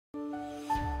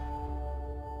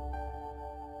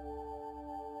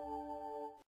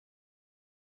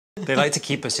They like to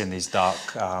keep us in these dark,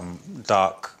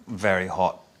 very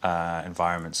hot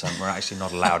environments, and we're actually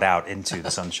not allowed out into the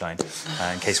sunshine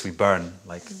in case we burn,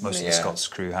 like most of the Scots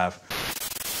crew have.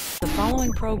 The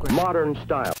following program, modern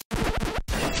style.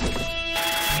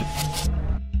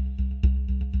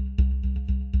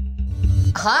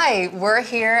 Hi, we're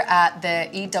here at the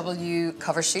EW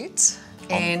cover shoot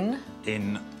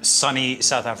in sunny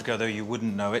South Africa, though you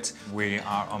wouldn't know it. We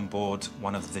are on board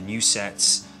one of the new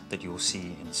sets that you'll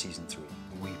see in season 3.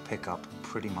 We pick up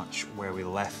pretty much where we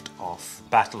left off.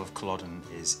 Battle of Culloden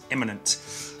is imminent.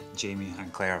 Jamie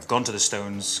and Claire have gone to the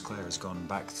Stones. Claire has gone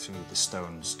back through the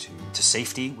Stones to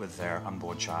safety with their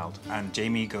unborn child. And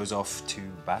Jamie goes off to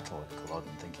battle at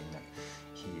Culloden, thinking that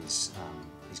he's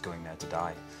going there to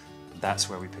die. That's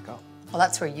where we pick up. Well,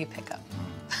 that's where you pick up.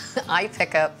 I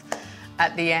pick up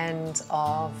at the end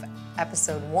of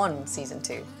episode 1, season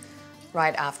 2,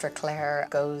 right after Claire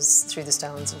goes through the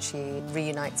Stones and she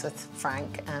reunites with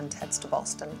Frank and heads to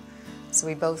Boston. So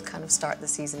we both kind of start the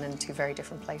season in 2 very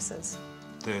different places.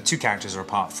 The 2 characters are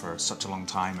apart for such a long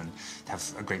time and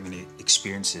have a great many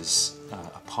experiences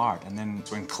apart. And then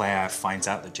when Claire finds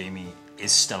out that Jamie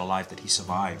is still alive, that he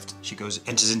survived, she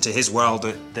enters into his world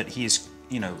that he is,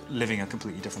 living a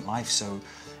completely different life. So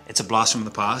it's a blast from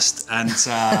the past and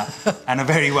a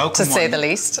very welcome to say the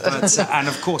least. But, and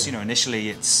of course, initially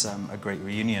it's a great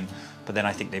reunion. But then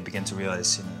I think they begin to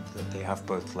realize, that they have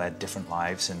both led different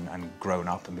lives and grown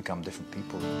up and become different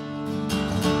people.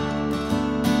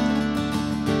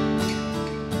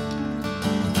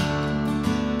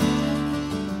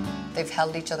 They've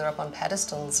held each other up on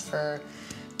pedestals for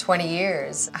 20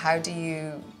 years. How do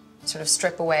you sort of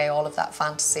strip away all of that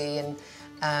fantasy and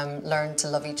learn to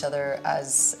love each other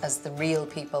as the real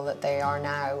people that they are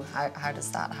now? How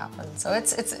does that happen? So I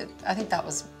think that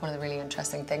was one of the really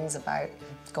interesting things about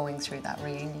going through that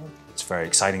reunion. It's very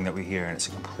exciting that we're here, and it's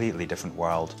a completely different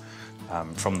world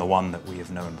from the one that we have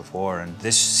known before. And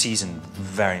this season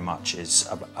very much is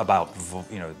about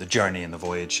the journey and the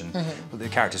voyage, and the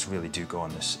characters really do go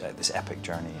on this epic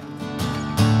journey.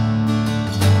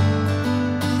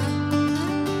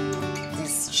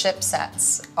 These ship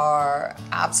sets are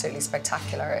absolutely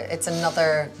spectacular. It's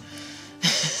another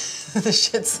the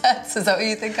shit sets. Is that what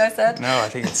you think I said? No, I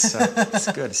think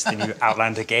it's good. It's the new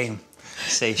Outlander game.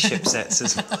 Say ship sets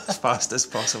as fast as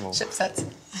possible. Ship sets.